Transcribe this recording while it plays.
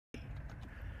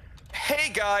Hey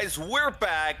guys, we're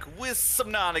back with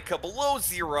Subnautica Below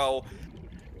Zero.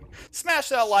 Smash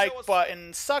that like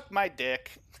button, suck my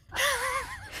dick.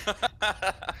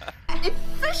 If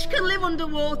fish can live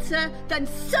underwater, then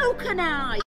so can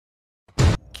I.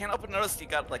 Can't help but notice you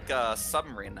got like a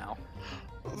submarine now.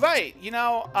 Right, you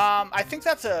know, I think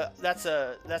that's a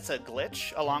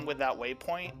glitch along with that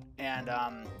waypoint and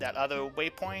that other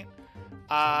waypoint.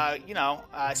 You know,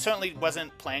 I certainly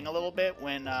wasn't playing a little bit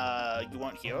when you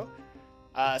weren't here.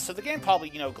 So the game probably,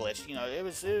 you know, glitched. You know,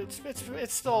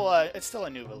 it's still a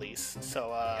new release.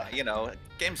 So Yeah, you know,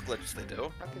 games glitch they do.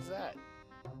 What the fuck is that?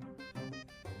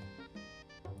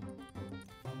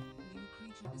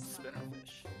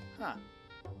 Spinnerfish. Huh.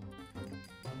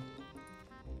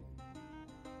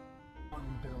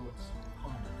 Builds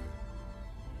harmony,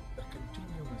 a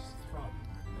continuous thrum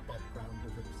in the background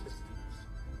of existence.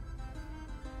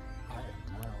 I am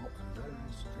now a lone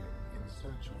string in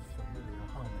search of familiar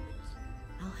harmonies.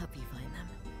 I'll help you find them.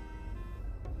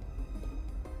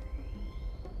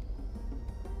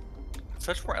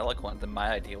 Such more eloquent than my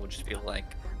idea would just be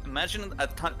like, imagine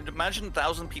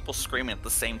 1,000 people screaming at the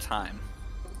same time.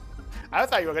 I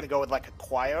thought you were gonna go with like a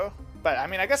choir, but I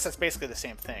mean, I guess that's basically the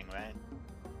same thing, right?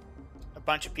 A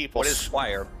bunch of people. What is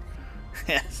choir?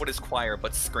 Yes. What is choir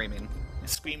but screaming?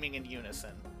 Screaming in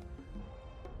unison.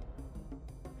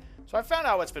 So I found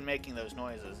out what's been making those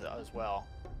noises as well.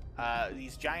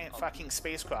 These giant fucking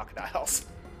space crocodiles.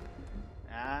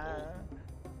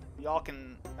 Y'all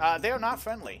can... they are not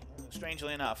friendly,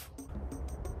 strangely enough.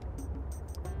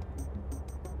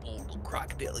 Old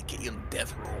crocodile get you on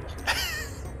death roll.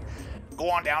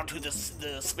 Go on down to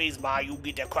the space bar, you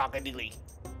get that crocodile.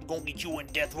 I'm gonna get you in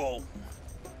death row.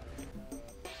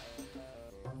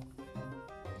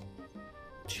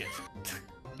 Shit.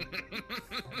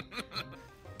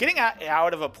 Getting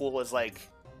out of a pool is like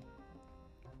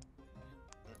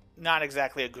not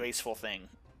exactly a graceful thing.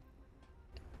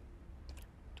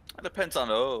 It depends on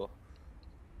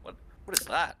what is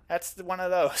that? That's one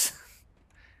of those.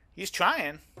 He's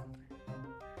trying.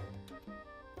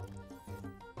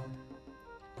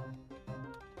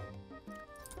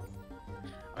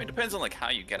 I mean, it depends on like how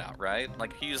you get out, right?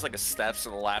 Like if you use like a steps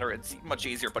or a ladder, it's much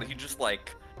easier. But if you just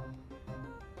like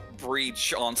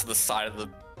breach onto the side of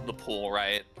the pool,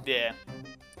 right? Yeah.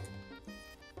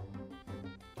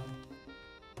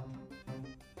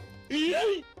 There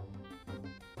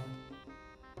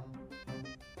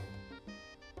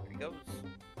he goes.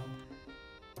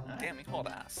 Damn, he hauled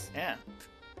ass. Yeah.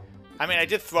 I mean, I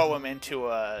did throw him into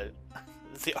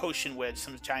the ocean with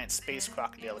some giant space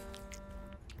crocodile.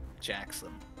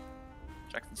 Jackson.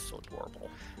 Jackson's so adorable.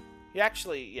 He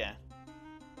actually, yeah.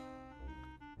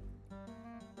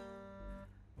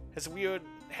 His weird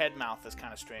head mouth is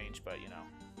kind of strange, but you know.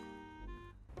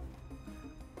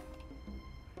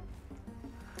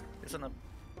 Isn't a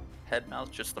head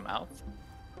mouth just the mouth?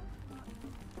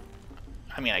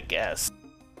 I mean, I guess.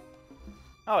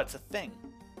 Oh, it's a thing.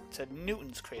 It's a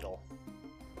Newton's cradle.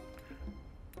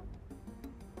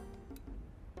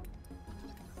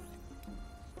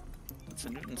 It's a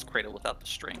Newton's cradle without the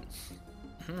strings.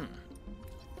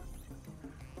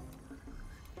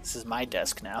 This is my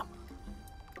desk now.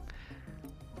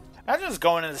 Imagine just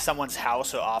going into someone's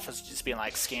house or office, just being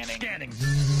like scanning.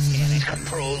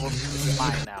 Control. This is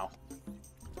mine now.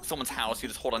 Someone's house, you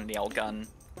just hold a nail gun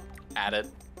at it.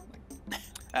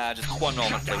 Just one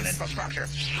moment, please. Oh,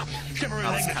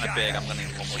 this is kind of big. I'm gonna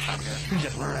need one more time here.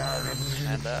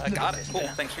 And got it. Cool.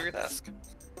 Thanks for your desk.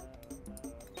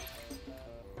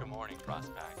 Good morning,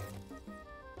 Frostpack.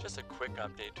 Just a quick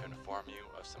update to inform you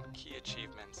of some key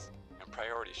achievements and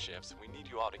priority shifts we need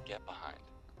you all to get behind.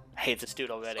 I hate this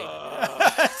dude already.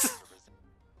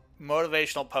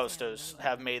 Motivational posters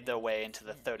have made their way into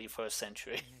the 31st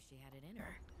century.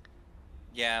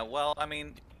 Yeah, well, I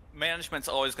mean, management's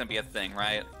always gonna be a thing,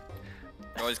 right?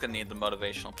 You're always gonna need the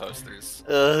motivational posters.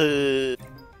 David,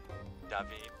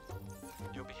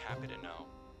 you'll be happy to know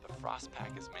the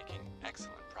Frostpack is making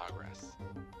excellent progress.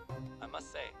 I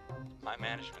must say, my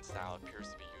management style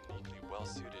appears to be uniquely well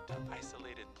suited to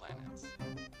isolated planets.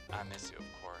 I miss you, of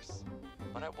course,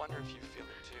 but I wonder if you feel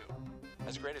it too.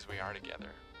 As great as we are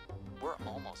together, we're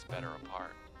almost better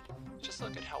apart. Just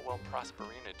look at how well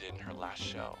Prosperina did in her last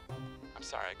show. I'm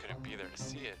sorry I couldn't be there to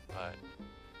see it, but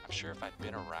I'm sure if I'd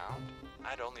been around,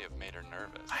 I'd only have made her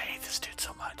nervous. I hate this dude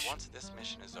so much. Once this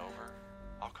mission is over,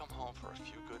 I'll come home for a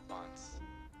few good months.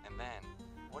 And then,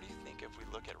 what do you think if we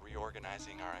look at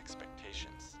reorganizing our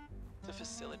expectations to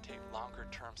facilitate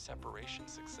longer-term separation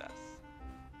success?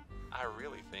 I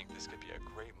really think this could be a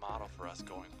great model for us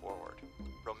going forward,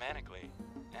 romantically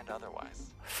and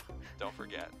otherwise. Don't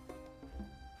forget,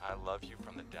 I I love you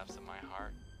from the depths of my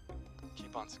heart.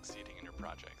 Keep on succeeding in your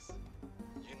projects.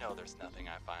 You know there's nothing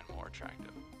I find more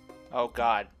attractive. Oh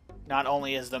God. Not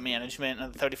only is the management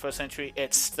of the 31st century,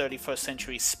 it's 31st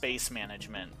century space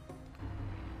management.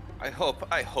 I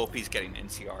hope he's getting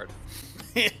NCR'd.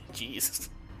 Jeez.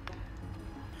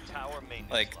 Tower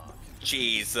maintenance Like, log.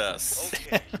 Jesus.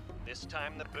 Okay, this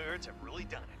time the birds have really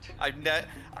done it.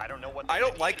 I don't know what. I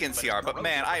don't like but NCR, but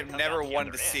man, I've come never out the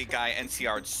wanted to other see a end. guy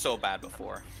NCR'd so bad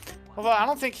before. Well, I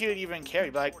don't think he would even care.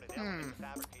 He'd be like,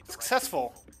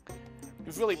 successful.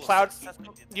 You've really plowed.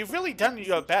 You've really done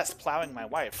your best plowing my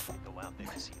wife. Go out there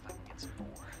and see if I can get some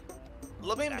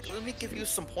more. Let me give you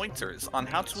some pointers on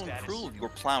how to improve your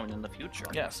plowing in the future.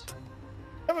 Yes.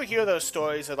 Ever hear those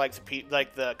stories of like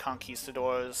the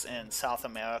conquistadors in South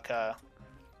America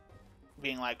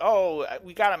being like, "Oh,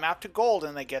 we got a map to gold,"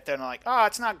 and they get there and they're like, "Oh,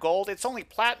 it's not gold. It's only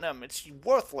platinum. It's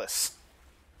worthless."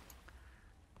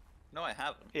 No, I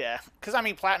haven't. Yeah, because I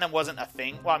mean, platinum wasn't a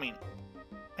thing. Well, I mean,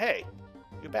 hey,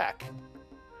 you're back.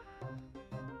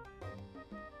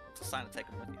 It's a sign to take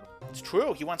him with you. It's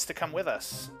true. He wants to come with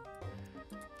us.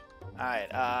 All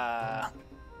right.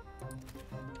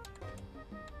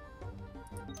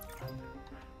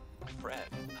 Fred,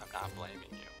 I'm not blaming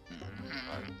you.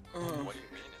 But what do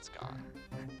you mean it's gone?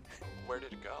 Where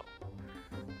did it go?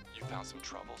 You found some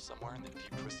trouble somewhere in the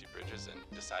deep twisty bridges and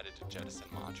decided to jettison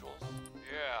modules?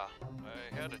 Yeah,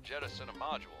 I had to jettison a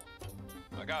module.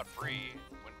 I got free,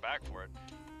 went back for it.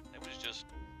 It was just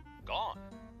gone.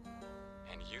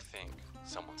 And you think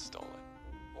someone stole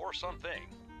it? Or something.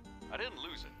 I didn't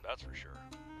lose it, that's for sure.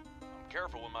 I'm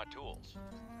careful with my tools.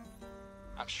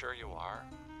 I'm sure you are,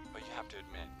 but you have to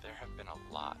admit there have been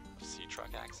a lot of sea truck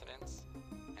accidents,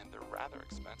 and they're rather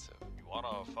expensive. You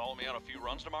wanna follow me on a few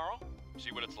runs tomorrow?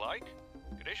 See what it's like?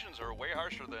 Conditions are way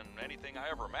harsher than anything I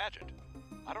ever imagined.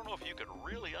 I don't know if you could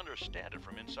really understand it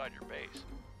from inside your base.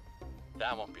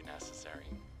 That won't be necessary.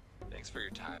 Thanks for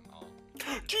your time.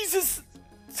 Jesus.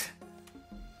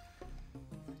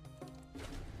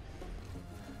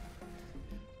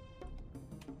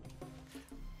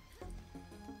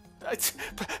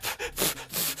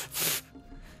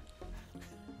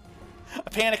 I'm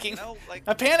panicking. No, like-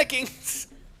 I'm panicking.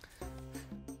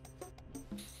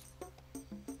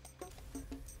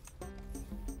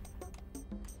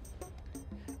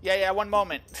 Yeah, one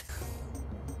moment.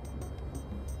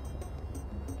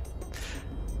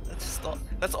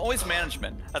 That's always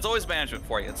management. That's always management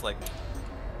for you. It's like,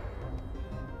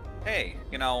 hey,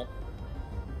 you know,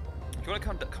 if you want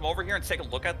to come over here and take a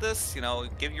look at this, you know,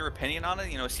 give your opinion on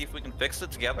it, you know, see if we can fix it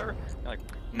together. You're like,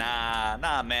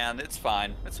 nah, man, it's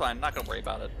fine. It's fine. I'm not gonna worry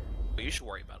about it. But you should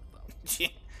worry about it though.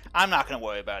 I'm not gonna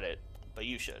worry about it, but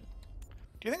you should.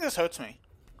 Do you think this hurts me?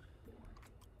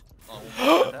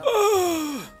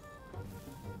 Oh,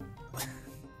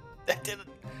 That did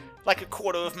like a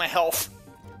quarter of my health.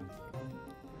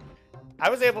 I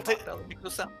was able to.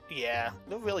 Yeah,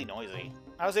 they're really noisy.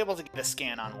 I was able to get a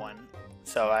scan on one,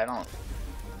 so I don't.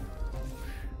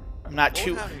 I'm not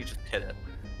too. How do you just hit it?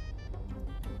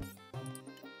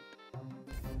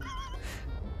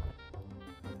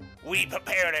 We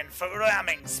preparing for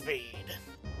ramming speed.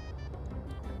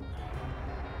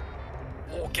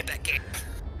 Oh, get that kick.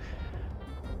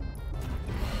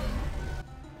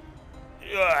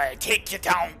 I take you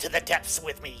down to the depths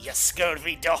with me, you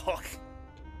scurvy dog.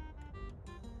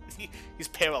 He's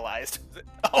paralyzed.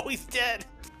 Oh, he's dead.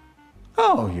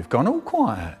 Oh, you've gone all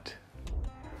quiet.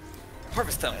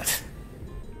 Harvest him.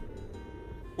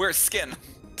 Where's skin?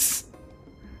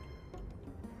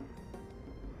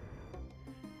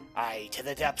 Aye, to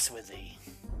the depths with thee.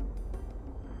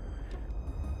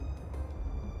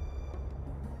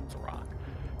 It's a rock.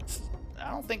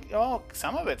 I don't think. Oh,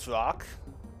 some of it's rock.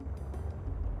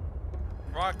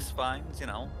 Rock's fine, you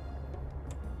know.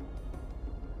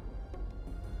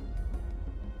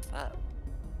 What's that?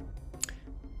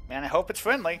 Man, I hope it's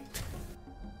friendly.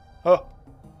 Oh.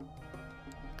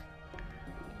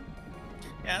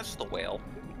 Yeah, it's just a whale.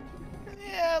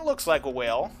 Yeah, it looks like a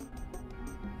whale.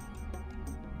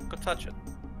 Go touch it.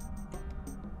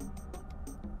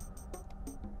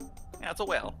 Yeah, it's a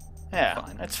whale. Yeah,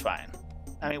 Fine. that's fine.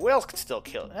 I mean, whales could still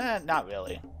kill. Not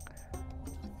really.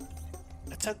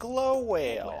 It's a glow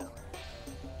whale.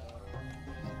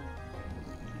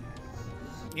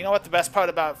 You know what the best part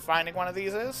about finding one of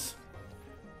these is?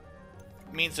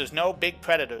 It means there's no big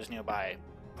predators nearby.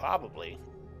 Probably.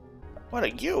 What are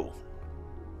you?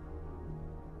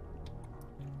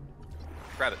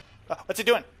 Grab it. Oh, what's it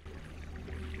doing?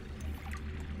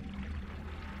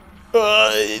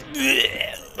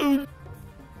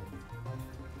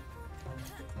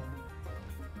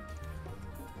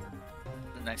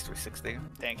 Nice 360.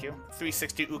 Thank you.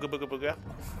 360 ooga booga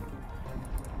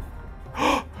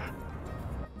booga.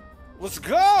 Let's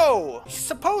go!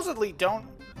 Supposedly don't...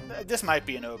 This might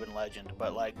be an urban legend,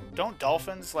 but like, don't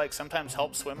dolphins like sometimes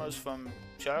help swimmers from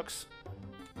sharks?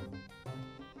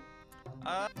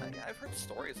 Yeah, I've heard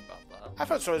stories about that. I've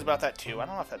heard stories about that too. I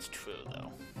don't know if that's true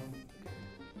though.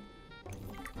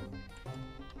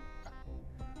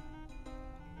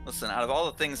 Listen, out of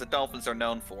all the things that dolphins are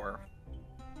known for...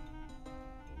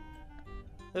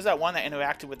 There's that one that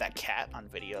interacted with that cat on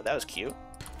video. That was cute.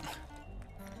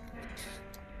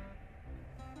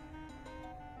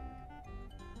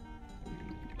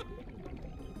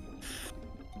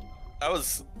 That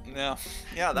was... Yeah,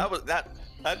 that was... That's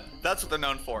what they're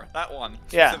known for. That one,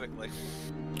 Yeah. specifically.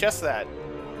 Just that.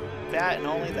 That and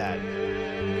only that.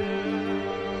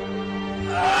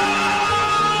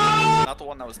 Not the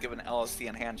one that was given LSD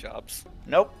and hand jobs.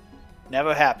 Nope.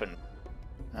 Never happened.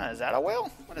 Is that a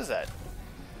whale? What is that?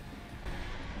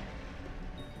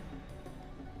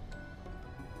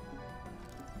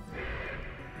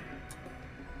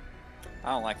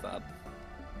 I don't like that.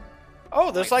 Oh,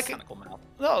 there's like... tentacle mouth.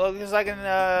 No, there's like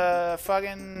a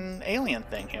fucking alien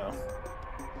thing here.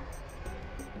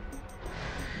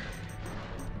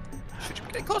 Should you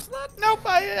get close to that? Nope,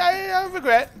 I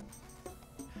regret.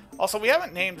 Also, we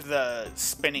haven't named the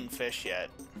spinning fish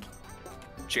yet.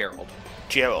 Gerald.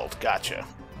 Gerald, gotcha.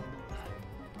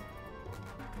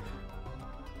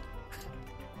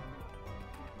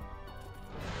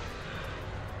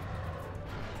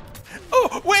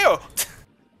 Oh, where?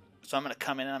 So I'm gonna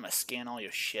come in and I'm gonna scan all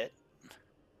your shit.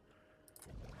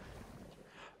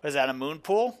 Was that a moon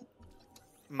pool?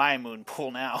 My moon pool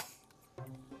now.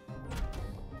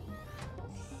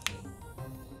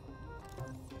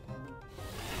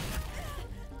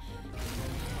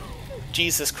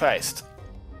 Jesus Christ.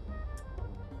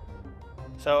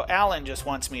 So Alan just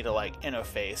wants me to like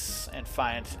interface and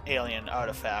find alien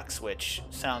artifacts, which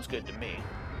sounds good to me.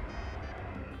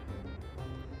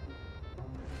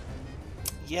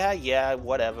 Yeah,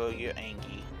 whatever, you're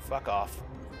angry. Fuck off.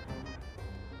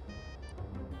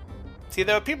 See,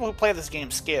 there are people who play this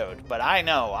game scared, but I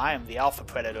know I am the alpha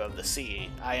predator of the sea.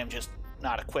 I am just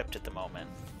not equipped at the moment.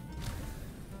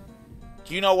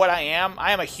 Do you know what I am?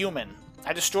 I am a human.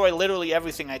 I destroy literally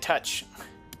everything I touch.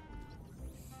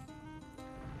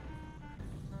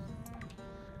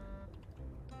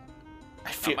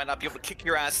 I might not be able to kick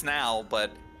your ass now, but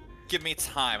give me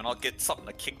time and I'll get something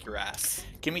to kick your ass.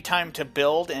 Give me time to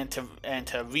build and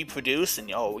to reproduce,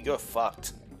 and oh, you're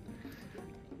fucked.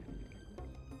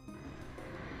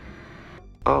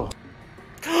 Oh.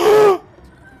 Oh!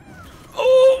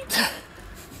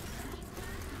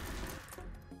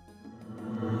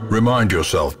 Remind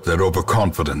yourself that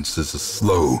overconfidence is a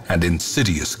slow and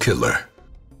insidious killer.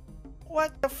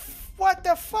 What the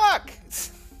fuck?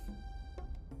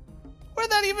 Where'd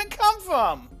that even come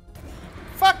from?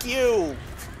 Fuck you!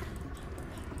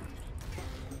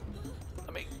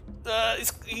 Let me...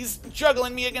 he's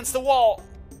juggling me against the wall.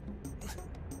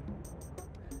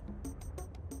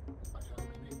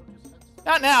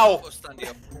 Not now! Combo stunned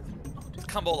you.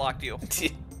 Combo locked you.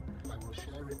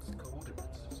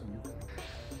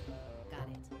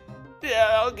 Yeah,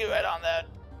 I'll get right on that.